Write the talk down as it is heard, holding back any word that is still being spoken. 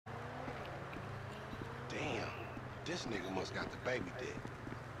This nigga must got the baby dick.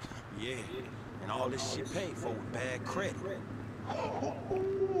 Yeah, and all this shit paid for with bad credit.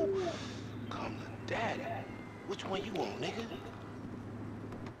 Come to daddy. Which one you want, nigga?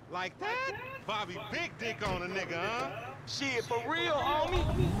 Like that? Bobby big dick on a nigga, huh? Shit, for real, homie?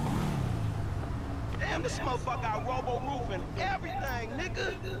 Damn, this motherfucker got robo-roof and everything,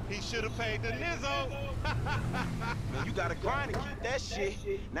 nigga. He should have paid the nizzo. Man, you gotta grind to keep that shit.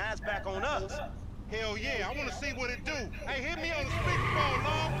 Now it's back on us. Hell yeah, I wanna see what it do. Hey, hit me on the speakerphone,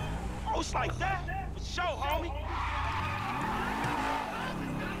 Long. Oh, it's like that? For sure, homie.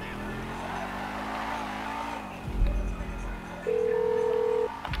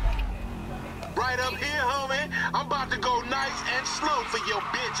 Right up here, homie. I'm about to go nice and slow for your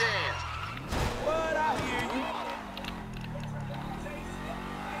bitch ass. What? I hear you.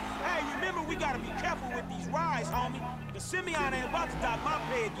 Hey, remember we gotta be careful with these rides, homie. The Simeon ain't about to dock my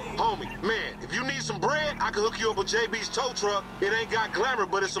pay again. Homie, man, if you need some bread, I can hook you up with JB's tow truck. It ain't got glamour,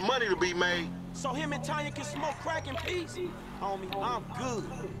 but it's some money to be made. So him and Tanya can smoke crack in peace? Homie, I'm good.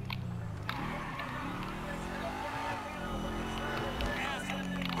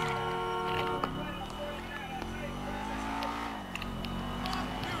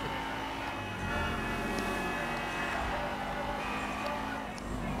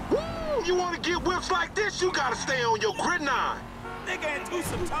 Woo! You wanna get whips like this, you gotta stay on your gridiron. Nigga ain't do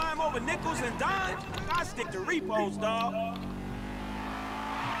some time over nickels and dimes. I stick to repos, dawg.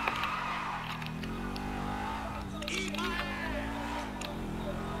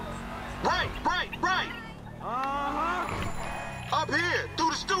 Right. Uh-huh. Up here, through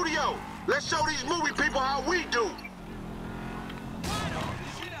the studio. Let's show these movie people how we do.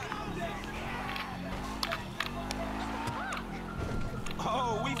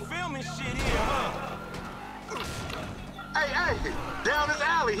 Oh, we filming shit here, huh? Hey, down this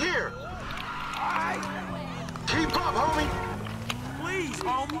alley here. All right. Keep up, homie. Please,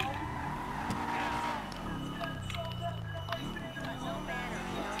 homie.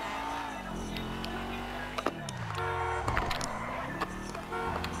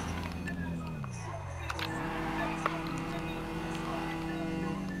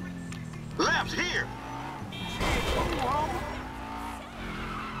 Left here.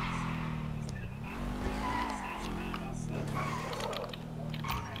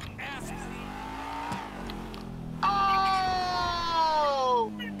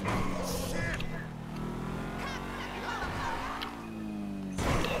 Oh!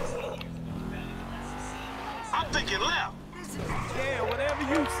 I'm thinking left. Yeah, whatever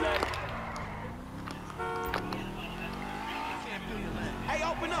you say. Hey,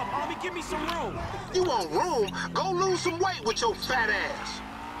 open up, homie. Give me some room. You want room? Go lose some weight with your fat ass.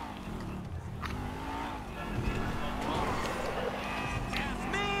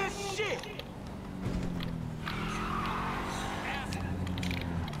 Man, shit.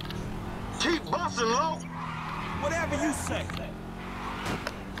 Keep busting, low. Whatever you say.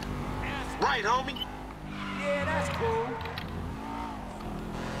 Right, homie. Yeah, that's cool.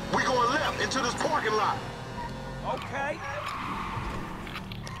 We going left into this parking lot. Okay.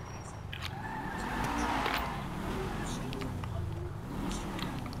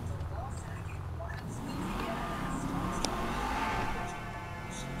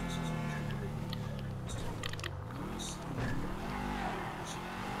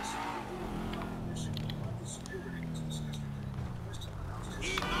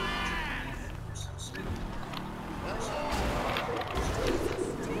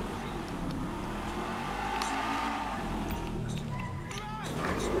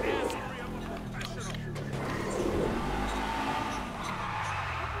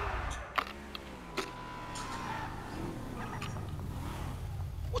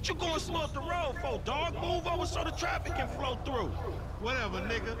 What you going slow up the road for, dog? Move over so the traffic can flow through. Whatever,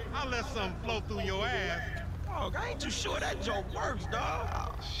 nigga. I'll let something flow through your ass. Dog, I ain't too sure that joke works, dog.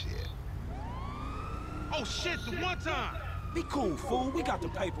 Oh, shit. Oh, shit, the one time. Be cool, fool. We got the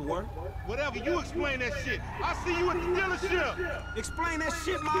paperwork. Whatever, you explain that shit. I'll see you at the dealership. Explain that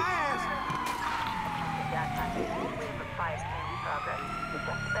shit my ass.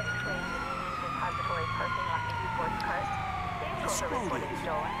 Screw this.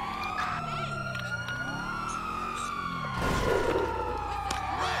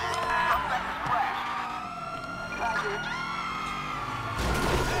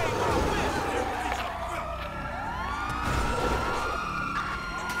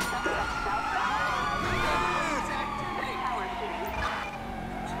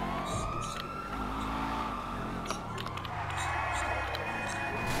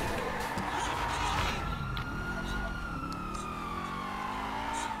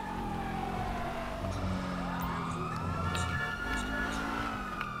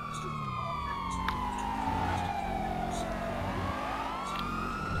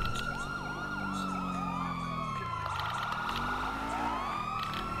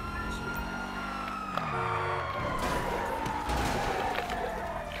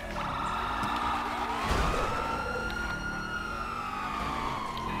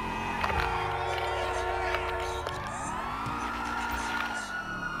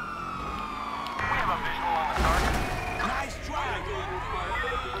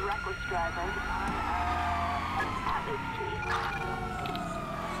 drivers on Atlas Street.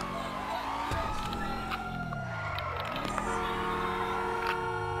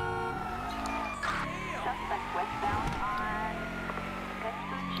 Suspect westbound on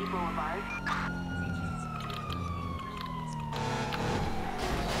Vespucci Boulevard.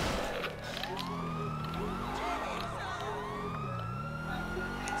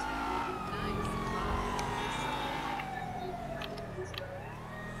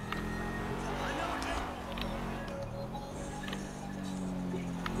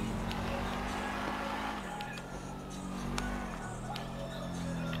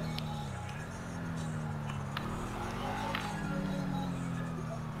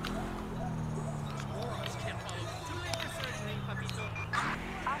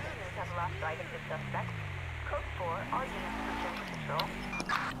 Officers have lost sight of the suspect. Code 4, all units return to patrol.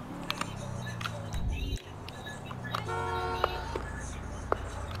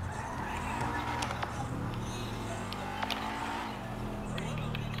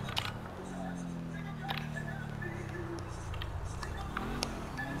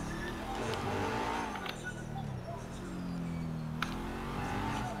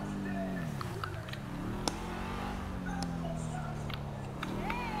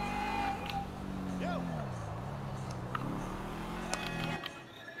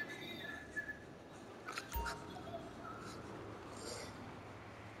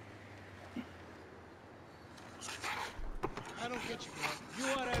 I don't get you, man. You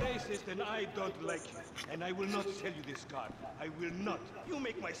are a racist and I don't like you. And I will not sell you this car. I will not. You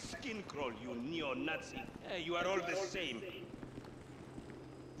make my skin crawl, you neo-Nazi. You are all the same.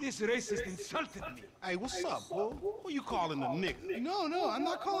 This racist insulted me. Hey, what's up, bro? Who you calling a nigga? No, I'm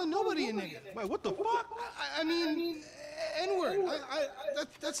not calling nobody a nigga. Wait, what the fuck? I mean, N-word.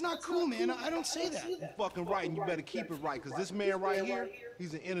 That's not cool, man. I don't say that. You fucking right, and you better keep it right, because this man right here,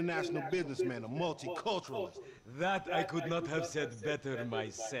 he's an international businessman, a multiculturalist. That I could not have said better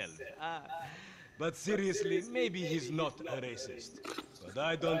myself. But seriously, maybe he's not a racist. But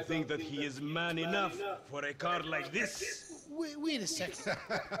I don't think that he is man enough for a car like this. Wait a second.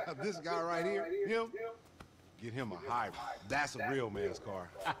 This guy right here, him, get him a hybrid. That's a real man's car.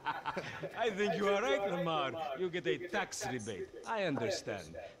 I think you are right, Lemar. You get a tax rebate. I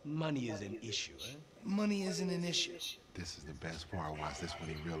understand. Money is an issue, eh? Money isn't an issue. This is the best part. Watch this when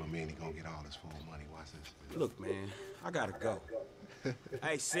he reel him in. He gonna get all his full money. Watch this. Look, man, I gotta go.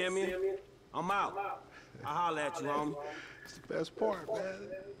 Hey, Simeon, I'm out. I'll holler at you, homie. It's the best part, man.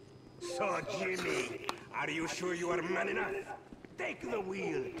 So, Jimmy, are you sure you are man enough? Take the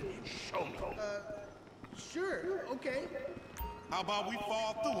wheel and show me. Sure, okay. How about we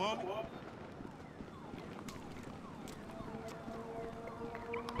fall through, homie?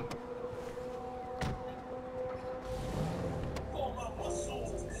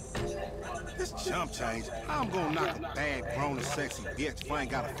 This jump change, I'm gonna knock a bad, grown and sexy bitch if I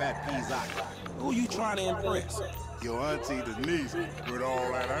ain't got a fat peas eye. Who you trying to impress? Your auntie Denise, with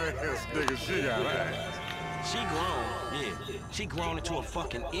all that ass, nigga, she got ass. She grown, yeah. She grown into a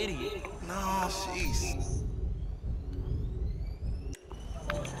fucking idiot. No, she's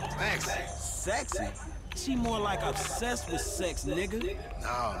sexy. Sexy? She more like obsessed with sex, nigga.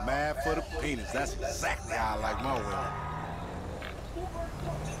 No, mad for the penis. That's exactly how I like my women.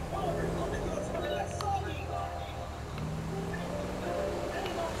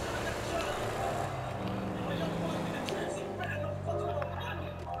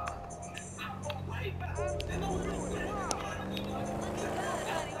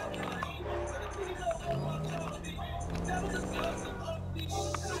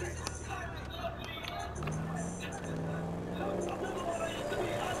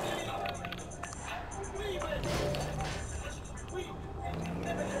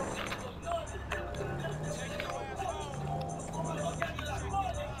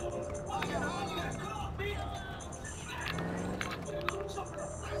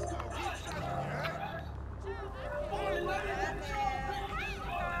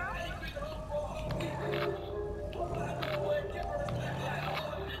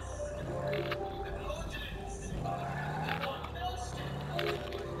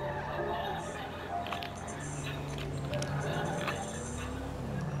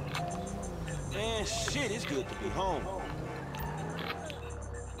 Man, shit, it's good to be home.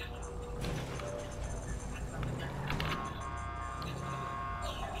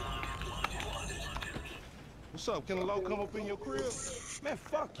 What's up? Can a low come up in your crib? Man,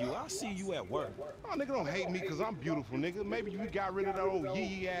 fuck you. I'll see you at work. Oh, nigga, don't hate me because I'm beautiful, nigga. Maybe you got rid of that old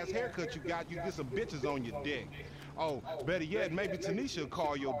yee-yee ass haircut you got, you get some bitches on your dick. Oh, better yet, maybe Tanisha will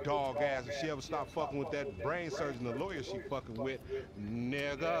call your dog ass if she ever stop fucking with that brain surgeon, the lawyer she fucking with,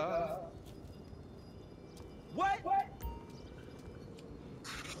 nigga. What?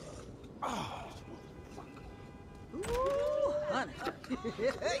 Ooh, honey.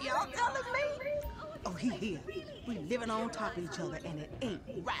 Y'all telling me? Oh, he here. We living on top of each other, and it ain't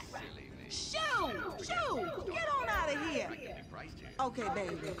right. Shoo! Shoo! Get on out of here. Okay,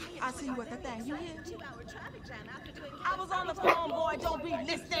 baby. I see you at the thing. You hear? I was on the phone, boy. Don't be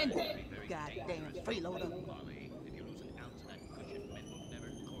listening. Goddamn freeloader.